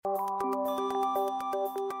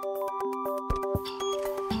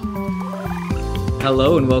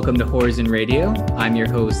Hello and welcome to Horizon Radio. I'm your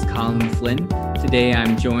host, Colin Flynn. Today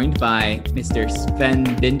I'm joined by Mr. Sven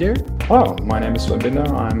Binder. Hello, my name is Sven Binder.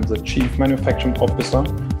 I'm the Chief Manufacturing Officer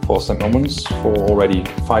for Zen Moments for already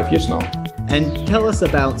 5 years now. And tell us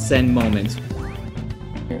about Zen Moments.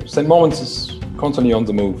 Zen Moments is constantly on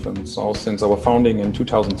the move, and so since our founding in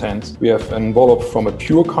 2010, we have evolved from a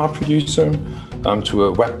pure card producer to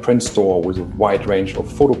a web print store with a wide range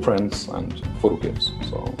of photo prints and photo gifts.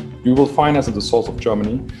 So you will find us at the source of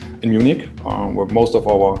Germany in Munich, where most of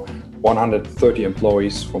our 130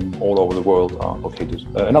 employees from all over the world are located.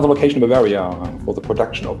 Another location in Bavaria for the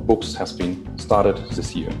production of books has been started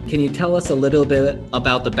this year. Can you tell us a little bit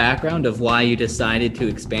about the background of why you decided to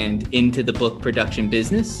expand into the book production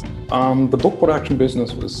business? The book production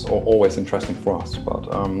business was always interesting for us,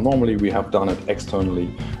 but normally we have done it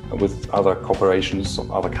externally with other corporations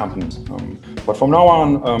or other companies. But from now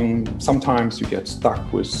on, sometimes you get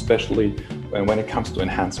stuck with, especially when it comes to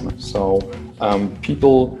enhancement. So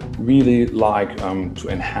people really like to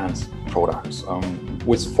enhance products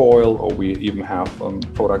with foil, or we even have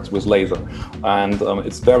products with laser. And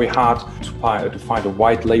it's very hard to find a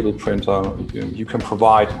white label printer. You can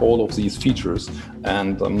provide all of these features,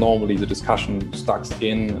 and normally the discussion starts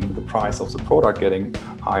in and the price of the product getting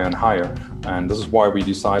higher and higher. And this is why we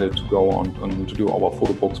decided to go on and to do our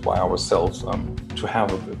photo books by ourselves, to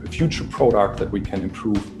have a future product that we can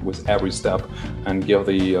improve with every step and give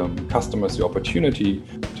the customers the opportunity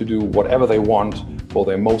to do whatever they want for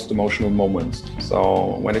their most emotional moments.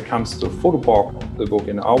 So when it comes to the book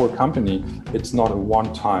in our company, it's not a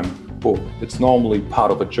one-time book. It's normally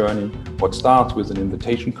part of a journey. What starts with an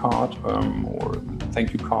invitation card or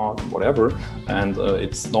thank you card, whatever, and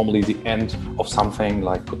it's normally the end of something,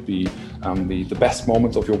 like could be the best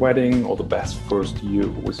moments of your wedding or the best first year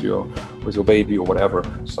with your baby or whatever.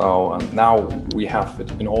 So now we have it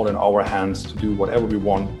in our hands to do whatever we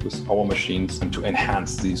want with our machines and to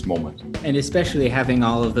enhance these moments. And especially having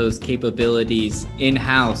all of those capabilities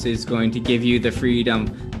in-house is going to give you the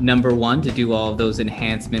freedom, number one, to do all of those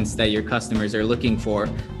enhancements that your customers are looking for,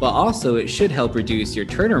 but also it should help reduce your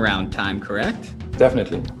turnaround time, correct?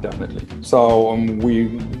 Definitely. So we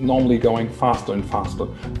normally going faster and faster,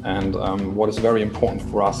 and what is very important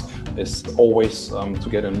for us is always to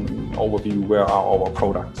get an overview where are our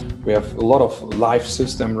products. We have a lot of live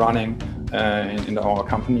system running in our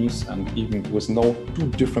companies, and even with no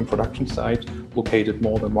two different production sites located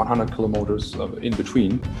more than 100 kilometers in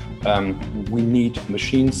between, we need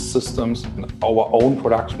machine systems and our own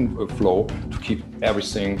production flow to keep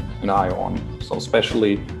everything an eye on. So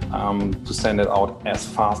especially to send it out as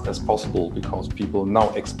fast as possible, because people now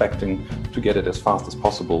expecting to get it as fast as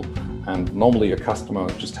possible. And normally a customer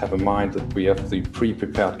just have in mind that we have the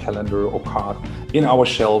pre-prepared calendar or card in our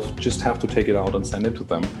shelf, just have to take it out and send it to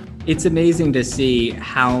them. It's amazing to see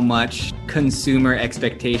how much consumer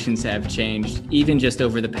expectations have changed, even just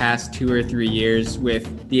over the past 2 or 3 years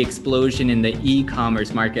with the explosion in the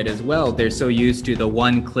e-commerce market as well. They're so used to the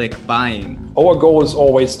one-click buying. Our goal is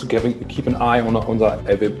always to keep an eye on the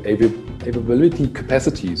availability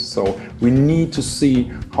capacities. So we need to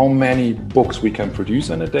see how many books we can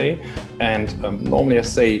produce in a day. And normally I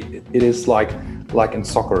say it is like in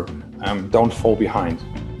soccer, don't fall behind.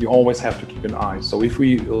 You always have to keep an eye. So if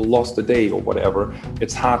we lost a day or whatever,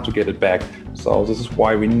 it's hard to get it back. So this is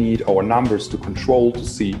why we need our numbers to control, to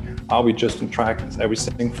see, are we just on track? Is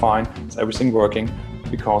everything fine? Is everything working?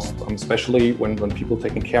 Because especially when people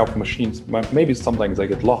taking care of machines, maybe sometimes they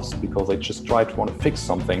get lost because they just want to fix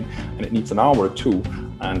something and it needs an hour or two,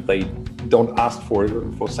 and they don't ask for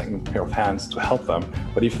a second pair of hands to help them.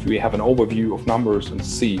 But if we have an overview of numbers and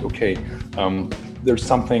see, okay, there's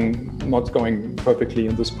something not going perfectly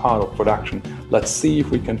in this part of production, let's see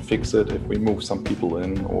if we can fix it, if we move some people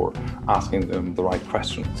in or asking them the right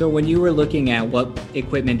question. So when you were looking at what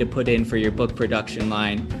equipment to put in for your book production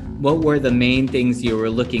line, what were the main things you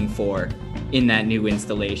were looking for in that new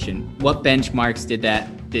installation? What benchmarks did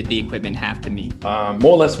the equipment have to meet?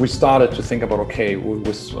 More or less, we started to think about, okay,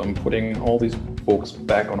 with putting all these books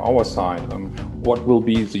back on our side, what will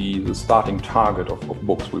be the starting target of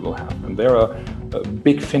books we will have? And there are a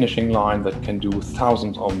big finishing line that can do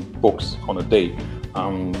thousands of books on a day.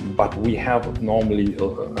 But we have normally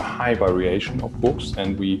a high variation of books,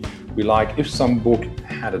 and we like, if some book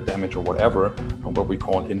had a damage or whatever, what we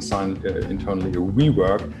call internally a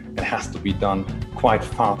rework, it has to be done quite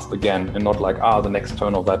fast again, and not like, the next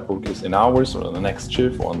turn of that book is in hours or the next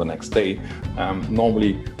shift or on the next day.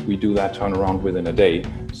 Normally we do that turnaround within a day.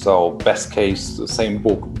 So best case, the same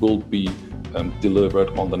book will be delivered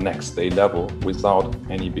on the next day level without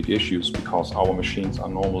any big issues, because our machines are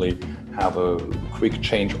normally have a quick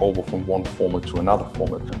changeover from one format to another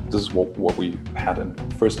format. This is what we had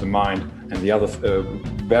first in mind. And the other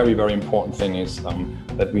very, very important thing is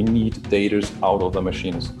that we need data out of the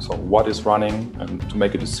machines. So what is running, and to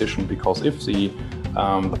make a decision, because if the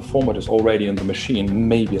format is already in the machine,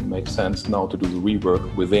 maybe it makes sense now to do the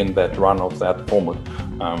rework within that run of that format,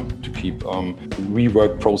 to keep the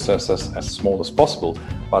rework process as small as possible.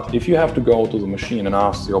 But if you have to go to the machine and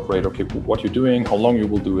ask the operator, okay, what you're doing, how long you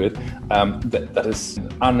will do it, that is an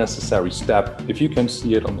unnecessary step. If you can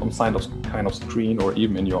see it on some kind of screen or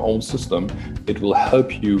even in your own system, it will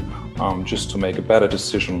help you just to make a better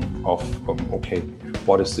decision of, okay,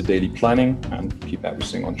 what is the daily planning, and keep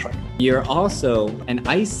everything on track. You're also an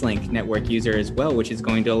Icelink network user as well, which is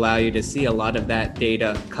going to allow you to see a lot of that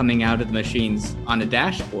data coming out of the machines on a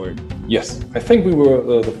dashboard. Yes, I think we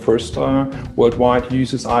were the first worldwide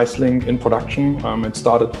uses Icelink in production. It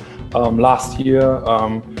started last year,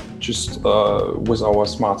 just with our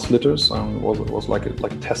smart slitters. It was like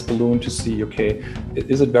a test balloon to see, okay,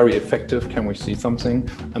 is it very effective? Can we see something?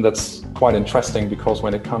 And that's quite interesting, because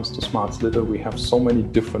when it comes to smart slitter, we have so many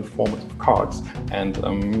different formats of cards. And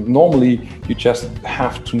normally you just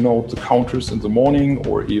have to note the counters in the morning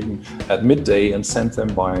or even at midday and send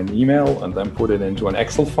them by an email, and then put it into an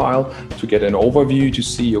Excel file to get an overview to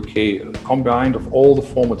see, okay, combined of all the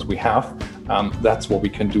formats we have, that's what we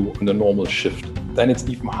can do in the normal shift. Then it's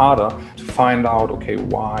even harder to find out, okay,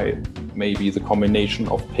 why maybe the combination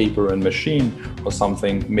of paper and machine or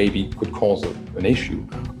something maybe could cause an issue.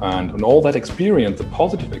 And all that experience, the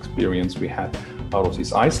positive experience we had out of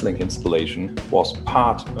this Icelink installation, was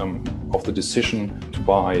part of the decision to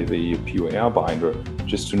buy the PUAR binder,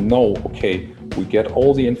 just to know, okay, we get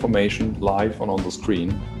all the information live on the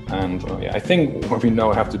screen. And I think what we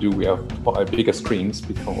now have to do, we have to buy bigger screens,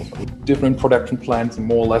 because with different production plants,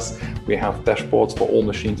 more or less, we have dashboards for all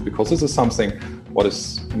machines, because this is something what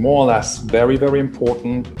is more or less very, very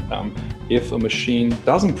important. If a machine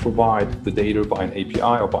doesn't provide the data by an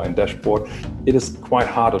API or by a dashboard, it is quite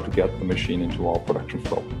harder to get the machine into our production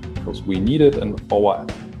flow, because we need it, and our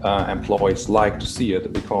employees like to see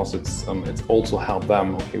it, because it's also help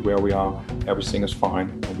them, okay, where we are, everything is fine,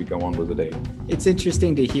 and we go on with the day. It's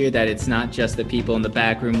interesting to hear that it's not just the people in the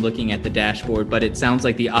back room looking at the dashboard, but it sounds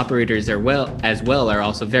like the operators are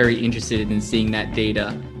also very interested in seeing that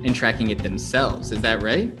data and tracking it themselves. Is that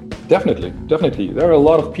right? Definitely. There are a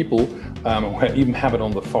lot of people who even have it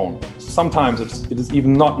on the phone. Sometimes it is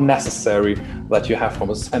even not necessary that you have from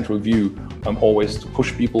a central view always to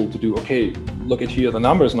push people to do, okay, look at here, the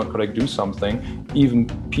number is not correct, do something. Even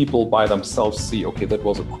people by themselves see, okay, that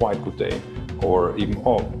was a quite good day. Or even,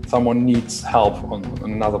 oh, someone needs help on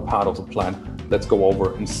another part of the plant. Let's go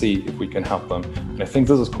over and see if we can help them. And I think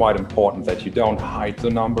this is quite important, that you don't hide the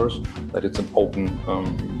numbers, that it's an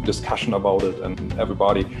open discussion about it, and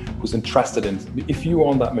everybody who's interested in, if you're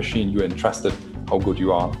on that machine, you're interested how good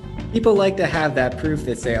you are. People like to have that proof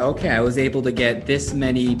that say, okay, I was able to get this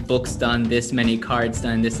many books done, this many cards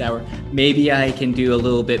done this hour. Maybe I can do a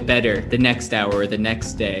little bit better the next hour or the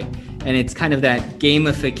next day. And it's kind of that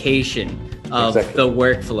gamification of the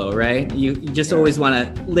workflow, right? You just always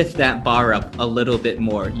want to lift that bar up a little bit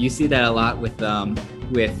more. You see that a lot with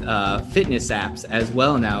fitness apps as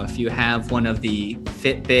well now. If you have one of the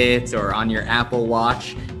Fitbits or on your Apple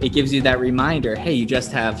Watch, it gives you that reminder, hey, you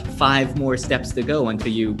just have 5 more steps to go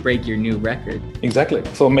until you break your new record. Exactly.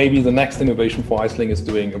 So maybe the next innovation for Icelink is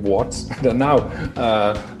doing awards. They're now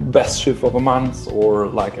best shift of a month, or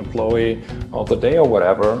like employee of the day or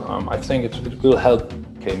whatever. I think it will help.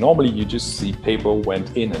 Okay, normally you just see paper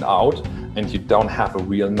went in and out, and you don't have a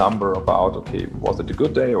real number about, okay, was it a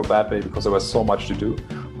good day or a bad day, because there was so much to do.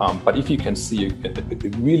 But if you can see a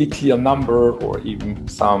really clear number, or even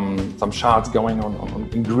some charts going on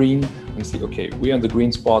in green, and see, okay, we're in the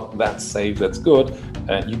green spot, that's safe, that's good,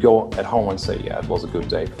 you go at home and say, yeah, it was a good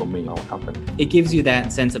day for me and our company. It gives you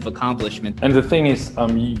that sense of accomplishment. And the thing is,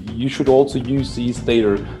 you should also use these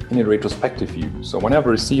data in a retrospective view. So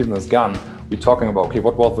whenever receiving this gun, we're talking about, okay,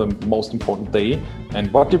 what was the most important day,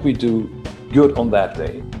 and what did we do good on that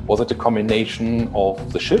day? Was it a combination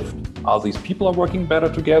of the shift? Are these people are working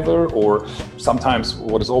better together? Or sometimes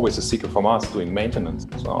what is always a secret from us, doing maintenance.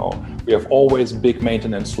 So we have always big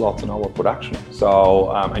maintenance slots in our production.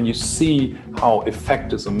 So, and you see how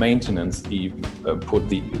effective the maintenance even put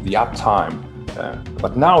the uptime.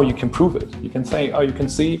 But now you can prove it. You can say, oh, you can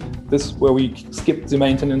see this where we skipped the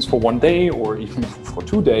maintenance for 1 day or even for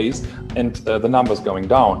 2 days, and the numbers going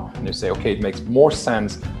down. And you say, okay, it makes more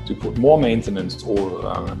sense to to put more maintenance or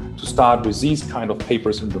to start with these kind of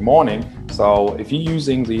papers in the morning. So if you're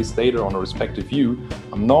using these data on a respective view,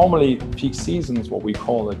 normally peak seasons, what we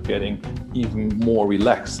call it, getting even more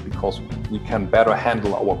relaxed, because we can better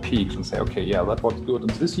handle our peaks and say, okay, yeah, that was good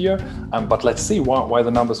in this year, but let's see why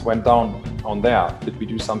the numbers went down on there. Did we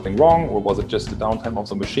do something wrong, or was it just the downtime of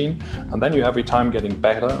the machine? And then you every time getting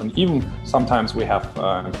better. And even sometimes we have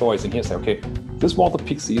employees in here say, okay, this was the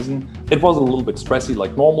peak season. It was a little bit stressy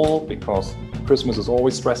like normal, because Christmas is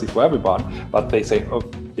always stressy for everybody, but they say, oh,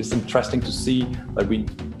 it's interesting to see that we're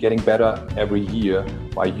getting better every year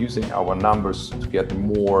by using our numbers to get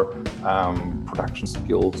more production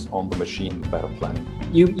skills on the machine, better planning.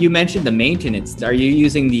 You mentioned the maintenance. Are you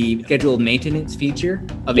using the scheduled maintenance feature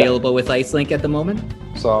available with Icelink at the moment?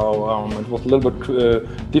 So it was a little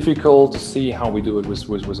bit difficult to see how we do it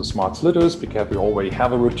with the smart slitters, because we already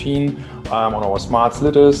have a routine on our smart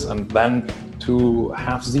slitters, and then to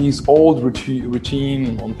have these old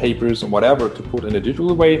routine on papers and whatever to put in a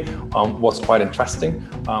digital way was quite interesting.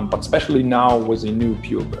 But especially now with the new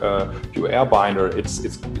pure air binder,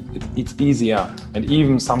 it's easier, and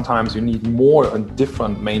even sometimes you need more and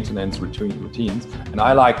different maintenance routines. And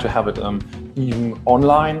I like to have it even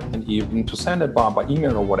online, and even to send it by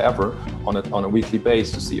email or whatever on a weekly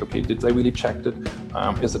basis to see, okay, did they really checked it?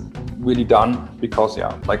 Is it really done? Because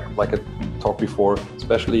yeah, like I talked before,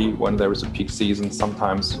 especially when there is a peak season,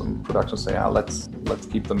 sometimes production say, let's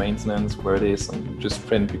keep the maintenance where it is and just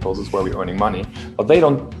print because it's where we're earning money. But they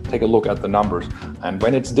don't take a look at the numbers. And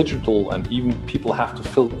when it's digital and even people have to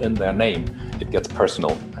fill in their name, it gets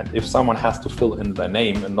personal. And if someone has to fill in their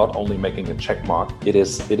name and not only making a check mark, it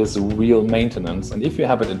is a real maintenance. And if you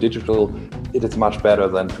have it in digital, it is much better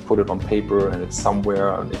than to put it on paper and it's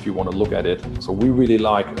somewhere and if you want to look at it. So we really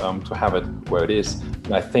like to have it where it is.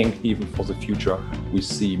 And I think even for the future, we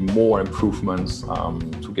see more improvements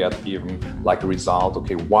to get even like a result,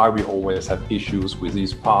 okay, why we always have issues with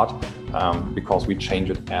this part, because we change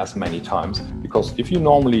it as many times. Because if you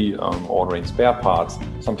normally ordering spare parts,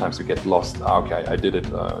 sometimes you get lost. Okay, I did it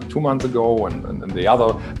 2 months ago, and the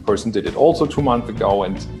other person did it also 2 months ago.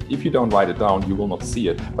 And if you don't write it down, you will not see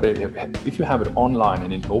it. But if you have it online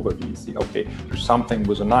and in overview, you see, okay, there's something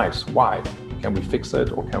with the knives. Why? Can we fix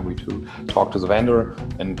it, or can we talk to the vendor?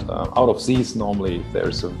 And out of these, normally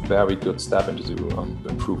there's a very good step into to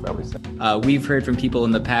improve everything. We've heard from people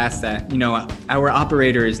in the past that, our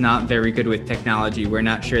operator is not very good with technology. We're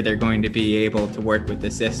not sure they're going to be able to work with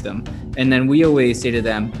the system. And then we always say to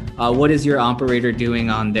them, what is your operator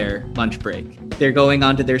doing on their lunch break? They're going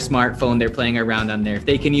onto their smartphone, they're playing around on there. If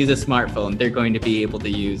they can use a smartphone, they're going to be able to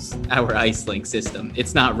use our Icelink system.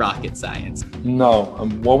 It's not rocket science. No,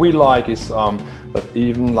 what we like is that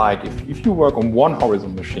even like if you work on one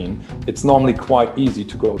horizon machine, it's normally quite easy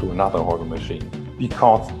to go to another horizon machine,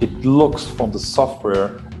 because it looks from the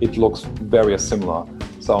software, it looks very similar.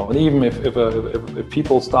 So, and even if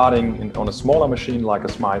people starting on a smaller machine like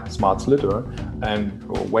a smart slitter and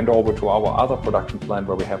went over to our other production plant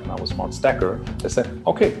where we have now a smart stacker, they say,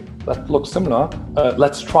 okay, that looks similar.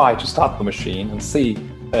 Let's try to start the machine and see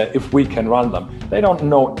if we can run them. They don't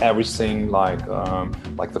know everything like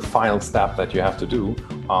the final step that you have to do,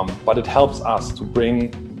 but it helps us to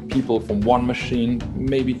bring people from one machine,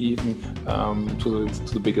 maybe even to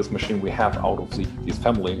the biggest machine we have out of this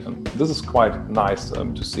family. And this is quite nice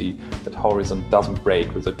to see that Horizon doesn't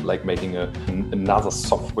break with it, like making another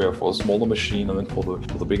software for a smaller machine, and then for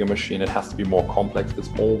the bigger machine it has to be more complex. It's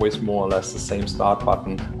always more or less the same start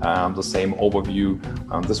button, the same overview.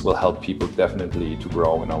 This will help people definitely to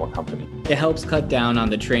grow in our company. It helps cut down on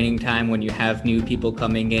the training time when you have new people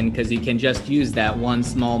coming in, because you can just use that one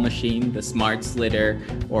small machine, the Smart Slitter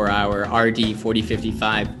or our RD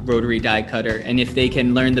 4055 rotary die cutter. And if they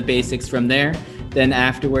can learn the basics from there, then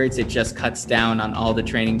afterwards it just cuts down on all the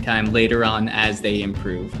training time later on as they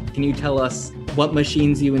improve. Can you tell us what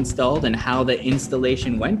machines you installed and how the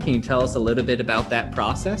installation went? Can you tell us a little bit about that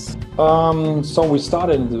process? So we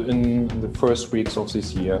started in the first weeks of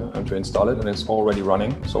this year to install it, and it's already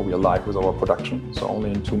running. So we are live with our production. So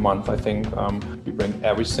only in 2 months, I think, we bring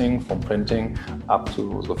everything from printing up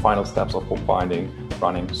to the final steps of bookbinding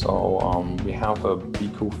running. So we have a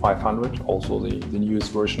BQ 500, also the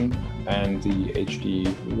newest version, and the HD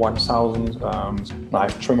 1000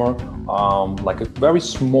 knife trimmer, like a very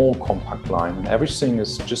small compact line. And everything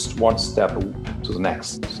is just one step to the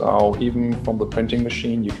next. So even from the printing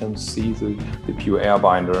machine, you can see the pure air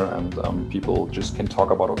binder, and people just can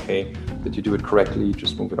talk about, okay, did you do it correctly?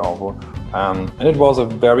 Just move it over. And it was a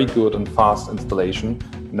very good and fast installation.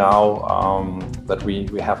 now that we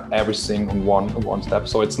have everything in one step.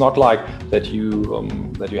 So it's not like that you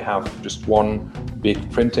have just one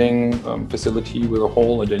big printing facility with a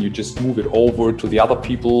hole, and then you just move it over to the other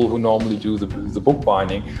people who normally do the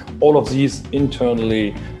bookbinding. All of these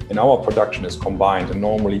internally in our production is combined, and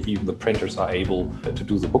normally even the printers are able to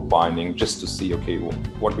do the bookbinding just to see, okay, well,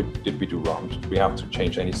 what did we do wrong? Did we have to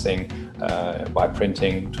change anything by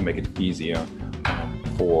printing to make it easier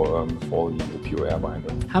for the pure air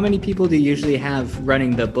binder? How many people do you usually have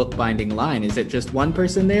running the bookbinding line? Is it just one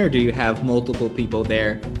person there, or do you have multiple people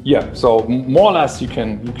there? Yeah, so more or less you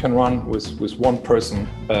can run with one person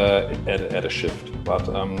at a shift, but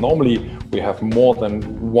normally we have more than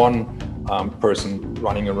one person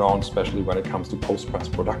running around, especially when it comes to post-press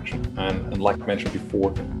production. And like mentioned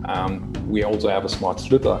before, we also have a smart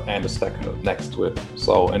slitter and a stacker next to it.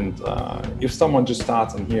 So, and if someone just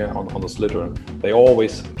starts in here on the slitter, they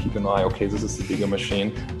always keep an eye, okay, this is the bigger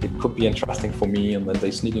machine, it could be interesting for me, and then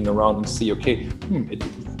they sneaking around and see, okay,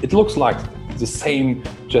 it looks like the same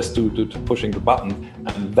just to pushing the button,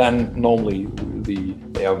 and then normally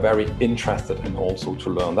they are very interested in also to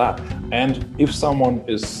learn that. And if someone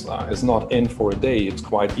is not in for a day, it's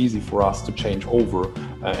quite easy for us to change over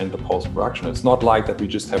in the post-production. It's not like that we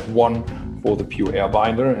just have one for the pure air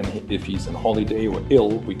binder, and if he's on holiday or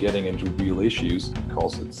ill, we're getting into real issues,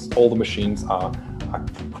 because it's all the machines are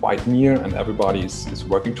quite near and everybody is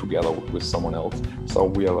working together with someone else. So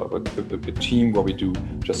we are a team where we do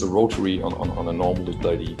just a rotary on a normal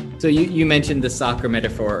lady. So you mentioned the soccer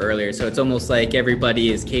metaphor earlier, so it's almost like everybody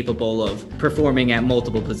is capable of performing at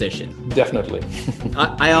multiple positions. Definitely.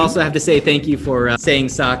 I also have to say thank you for saying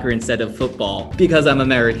soccer instead of football, because I'm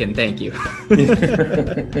American. Thank you.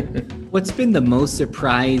 What's been the most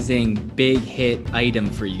surprising big hit item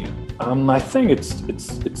for you? I think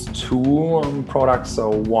it's two products. So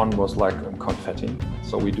one was like confetti.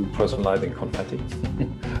 So we do personalizing confetti.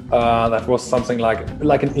 That was something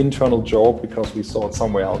like an internal joke, because we saw it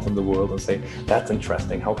somewhere else in the world and say, that's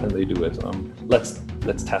interesting. How can they do it?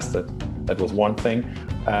 Let's test it. That was one thing.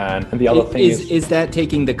 And the other thing is that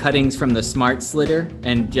taking the cuttings from the smart slitter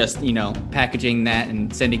and just, packaging that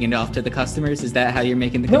and sending it off to the customers? Is that how you're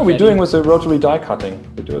making the confetti? No, we're doing with a rotary die cutting.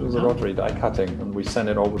 We do it with a rotary die cutting, and we send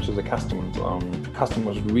it over to the customers.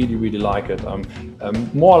 Customers really, really like it.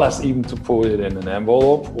 More or less even to put it in an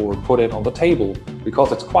envelope or put it on the table,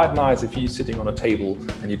 because it's quite nice if you're sitting on a table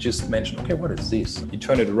and you just mention, okay, what is this? You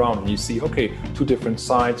turn it around and you see, okay, two different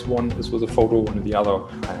sides. One is with a photo and the other,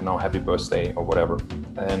 I don't know, happy birthday or whatever.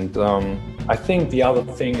 And I think the other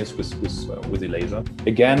thing is with the laser.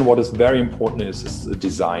 Again, what is very important is the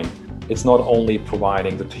design. It's not only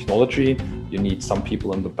providing the technology, you need some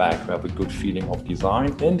people in the back who have a good feeling of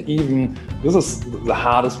design. And even, this is the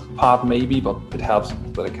hardest part maybe, but it helps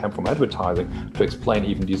that it came from advertising, to explain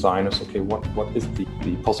even designers, okay, what is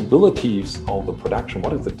the possibilities of the production?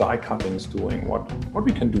 What is the die cuttings doing? What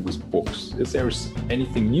we can do with books? Is there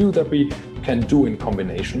anything new that we can do in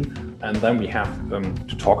combination? And then we have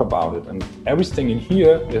to talk about it. And everything in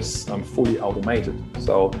here is fully automated.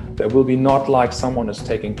 So there will be not like someone is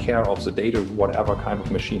taking care of the data, whatever kind of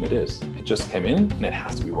machine it is. It just came in and it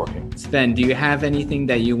has to be working. Sven, do you have anything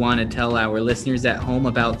that you want to tell our listeners at home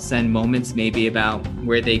about Send Moments, maybe about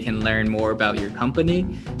where they can learn more about your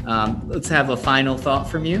company? Let's have a final thought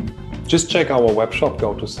from you. Just check our web shop,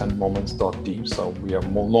 go to sendmoments.de. So we are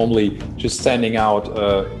normally just sending out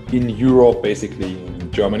in Europe, basically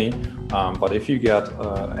in Germany. But if you get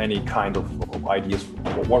any kind of ideas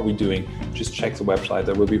for what we're doing, just check the website.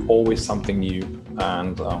 There will be always something new.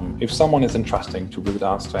 And if someone is interested to visit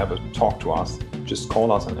us, to have a talk to us, just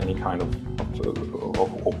call us in any kind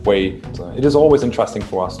of way. It is always interesting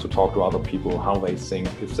for us to talk to other people, how they think.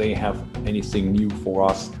 If they have anything new for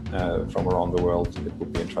us from around the world, it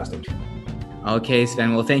would be interesting. Okay,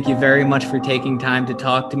 Sven. Well, thank you very much for taking time to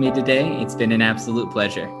talk to me today. It's been an absolute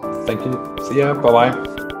pleasure. Thank you. See ya.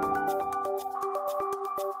 Bye-bye.